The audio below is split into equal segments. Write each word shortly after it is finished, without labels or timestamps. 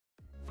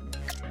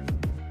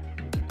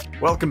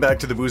Welcome back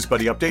to the Booze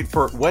Buddy Update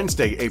for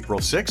Wednesday, April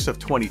 6th of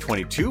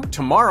 2022.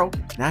 Tomorrow,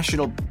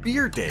 National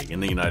Beer Day in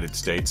the United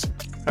States.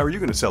 How are you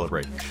going to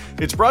celebrate?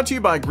 It's brought to you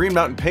by Green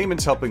Mountain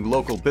Payments, helping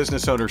local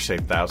business owners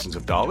save thousands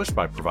of dollars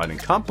by providing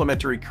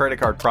complimentary credit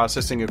card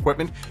processing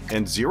equipment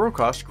and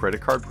zero-cost credit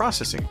card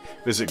processing.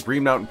 Visit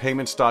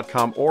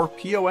greenmountainpayments.com or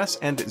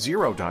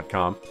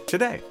posand0.com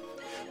today.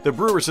 The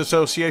Brewers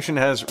Association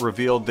has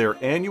revealed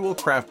their annual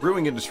craft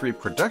brewing industry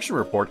production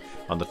report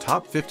on the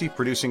top 50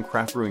 producing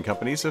craft brewing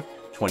companies of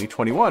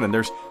 2021. And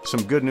there's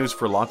some good news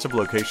for lots of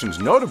locations.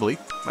 Notably,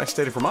 my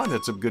state of Vermont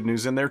had some good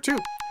news in there too.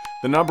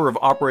 The number of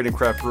operating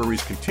craft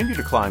breweries continued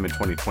to climb in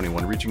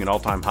 2021, reaching an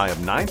all-time high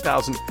of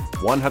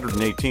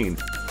 9,118.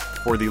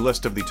 For the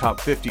list of the top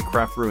 50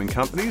 craft brewing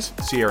companies,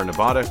 Sierra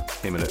Nevada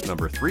came in at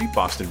number 3,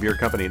 Boston Beer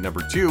Company at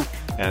number 2,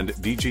 and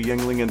DG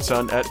Yuengling &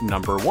 Son at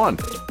number 1.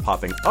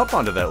 Popping up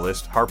onto that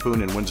list,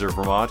 Harpoon in Windsor,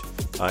 Vermont,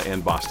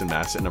 and Boston,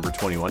 Mass. at number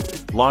 21.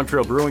 Long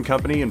Trail Brewing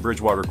Company in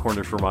Bridgewater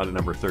Corners, Vermont at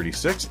number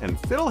 36, and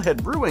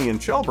Fiddlehead Brewing in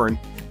Shelburne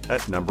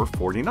at number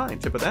 49.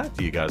 Tip of that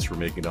to you guys for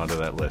making it onto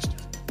that list.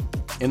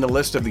 In the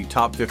list of the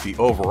top 50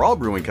 overall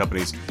brewing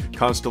companies,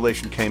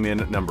 Constellation came in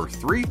at number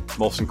 3,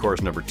 Molson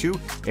Coors number 2,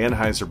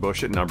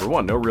 Anheuser-Busch at number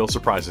 1. No real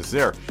surprises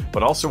there.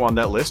 But also on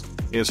that list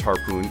is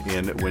Harpoon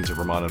in Windsor,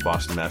 Vermont and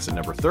Boston, Mass. at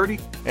number 30,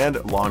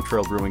 and Long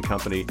Trail Brewing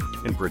Company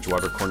in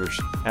Bridgewater Corners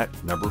at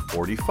number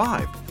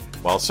 45.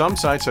 While some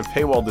sites have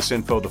paywalled this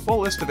info, the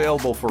full list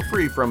available for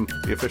free from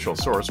the official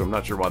source, so I'm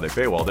not sure why they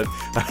paywalled it.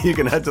 You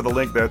can head to the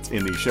link that's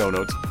in the show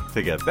notes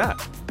to get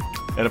that.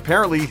 And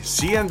apparently,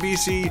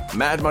 CNBC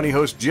Mad Money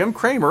host Jim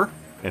Cramer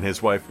and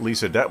his wife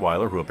Lisa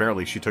Detweiler, who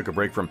apparently she took a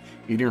break from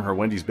eating her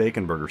Wendy's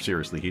Bacon Burger,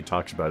 seriously, he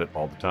talks about it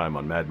all the time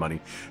on Mad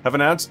Money, have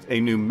announced a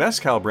new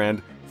Mezcal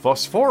brand,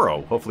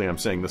 Fosforo. Hopefully I'm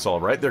saying this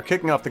all right. They're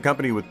kicking off the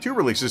company with 2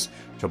 releases,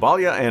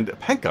 Tobalia and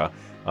Penca.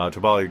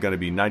 Tobalia going to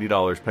be $90,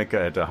 Penca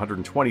at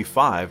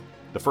 $125.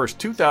 The first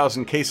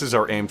 2,000 cases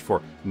are aimed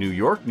for New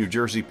York, New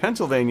Jersey,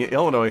 Pennsylvania,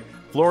 Illinois,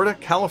 Florida,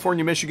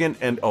 California, Michigan,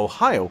 and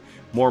Ohio.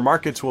 More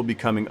markets will be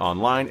coming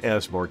online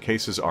as more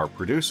cases are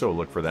produced, so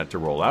look for that to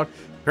roll out.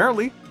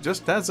 Apparently,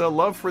 just has a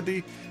love for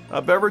the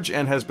beverage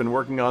and has been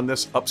working on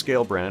this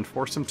upscale brand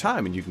for some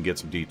time, and you can get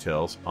some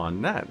details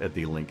on that at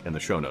the link in the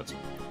show notes.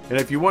 And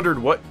if you wondered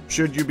what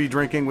should you be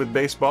drinking with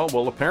baseball,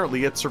 well,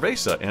 apparently it's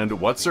Cerveza. And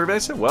what's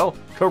Cerveza? Well,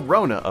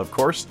 Corona, of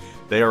course.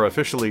 They are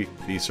officially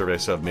the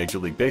Cerveza of Major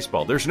League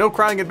Baseball. There's no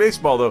crying in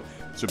baseball, though,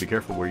 so be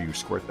careful where you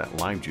squirt that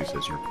lime juice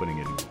as you're putting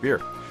it in your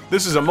beer.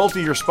 This is a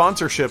multi-year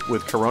sponsorship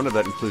with Corona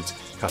that includes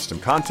custom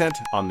content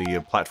on the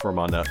platform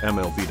on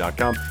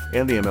MLB.com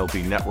and the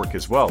MLB Network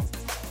as well.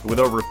 With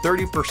over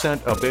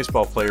 30% of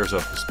baseball players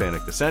of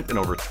Hispanic descent and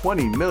over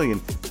 20 million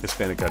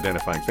Hispanic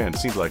identifying fans, it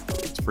seems like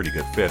it's a pretty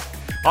good fit.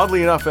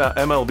 Oddly enough,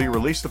 MLB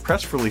released the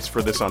press release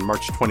for this on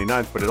March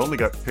 29th, but it only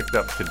got picked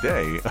up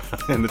today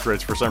in the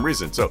threads for some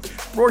reason. So,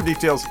 for more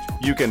details,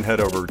 you can head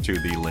over to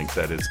the link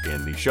that is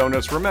in the show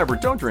notes. Remember,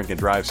 don't drink and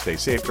drive, stay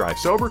safe, drive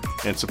sober,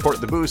 and support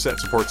the booze that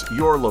supports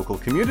your local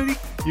community.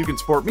 You can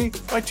support me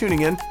by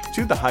tuning in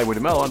to the Highway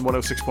to Mel on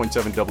 106.7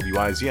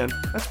 WIZN.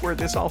 That's where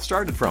this all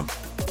started from.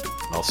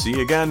 I'll see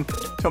you again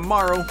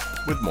tomorrow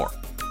with more.